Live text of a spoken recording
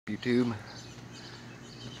YouTube?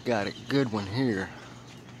 Got a good one here.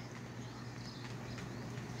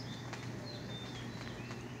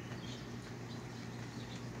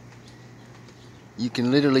 You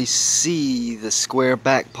can literally see the square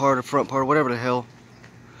back part or front part, whatever the hell.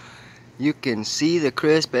 You can see the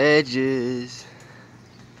crisp edges.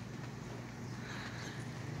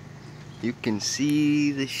 You can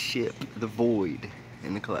see the ship, the void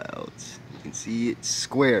in the clouds. You can see it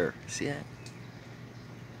square. See that?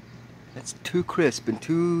 That's too crisp and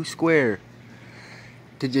too square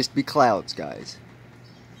to just be clouds, guys.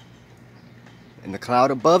 And the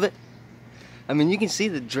cloud above it, I mean, you can see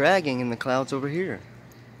the dragging in the clouds over here.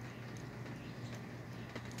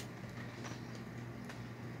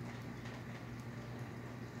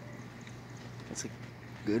 That's a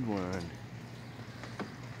good one.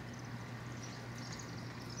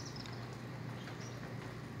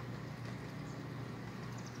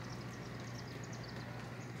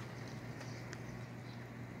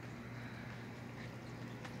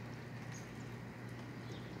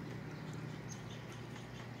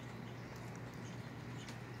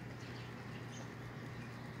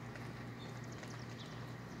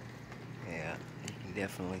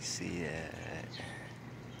 Definitely see that.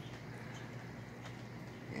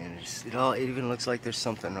 And it even looks like there's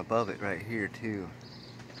something above it right here too.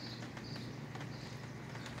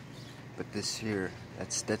 But this here,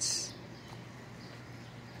 that's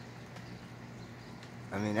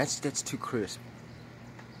I mean that's too crisp.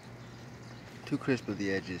 Too crisp of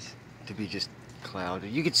the edges to be just cloud.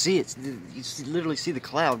 You can see it. You literally see the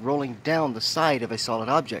cloud rolling down the side of a solid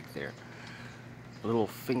object there. Little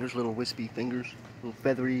fingers, little wispy fingers. Little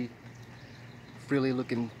feathery, frilly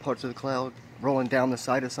looking parts of the cloud rolling down the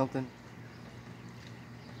side of something.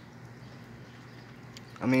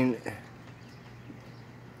 I mean,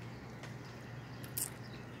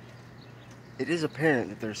 it is apparent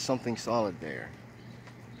that there's something solid there.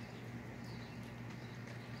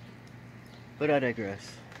 But I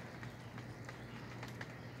digress.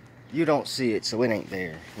 You don't see it, so it ain't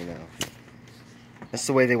there, you know. That's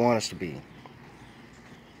the way they want us to be.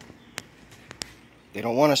 They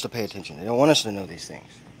don't want us to pay attention. They don't want us to know these things.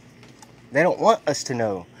 They don't want us to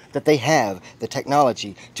know that they have the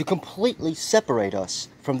technology to completely separate us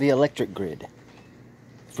from the electric grid.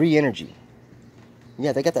 Free energy.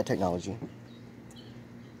 Yeah, they got that technology.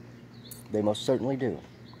 They most certainly do.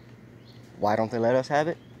 Why don't they let us have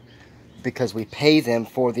it? Because we pay them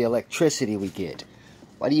for the electricity we get.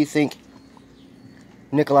 Why do you think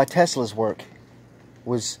Nikola Tesla's work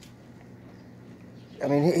was... I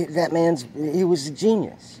mean, he was a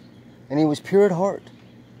genius. And he was pure at heart.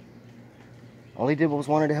 All he did was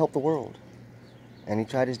wanted to help the world. And he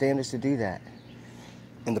tried his damnedest to do that.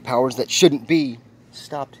 And the powers that shouldn't be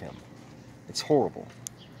stopped him. It's horrible.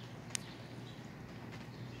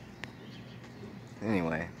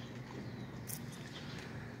 Anyway.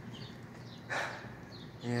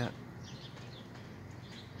 Yeah.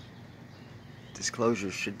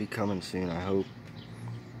 Disclosures should be coming soon, I hope.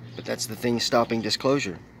 But that's the thing stopping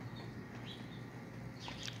disclosure,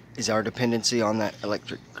 is our dependency on that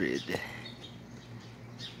electric grid.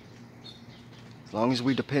 As long as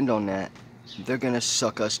we depend on that, they're gonna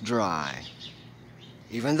suck us dry.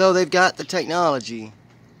 Even though they've got the technology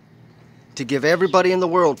to give everybody in the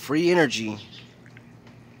world free energy,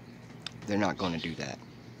 they're not gonna do that.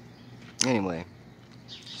 Anyway,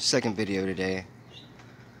 second video today.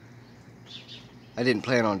 I didn't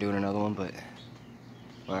plan on doing another one, but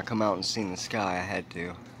when I come out and seen the sky, I had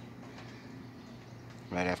to.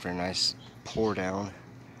 Right after a nice pour down,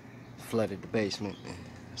 flooded the basement.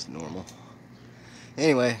 That's normal.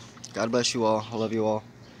 Anyway, God bless you all. I love you all.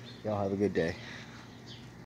 Y'all have a good day.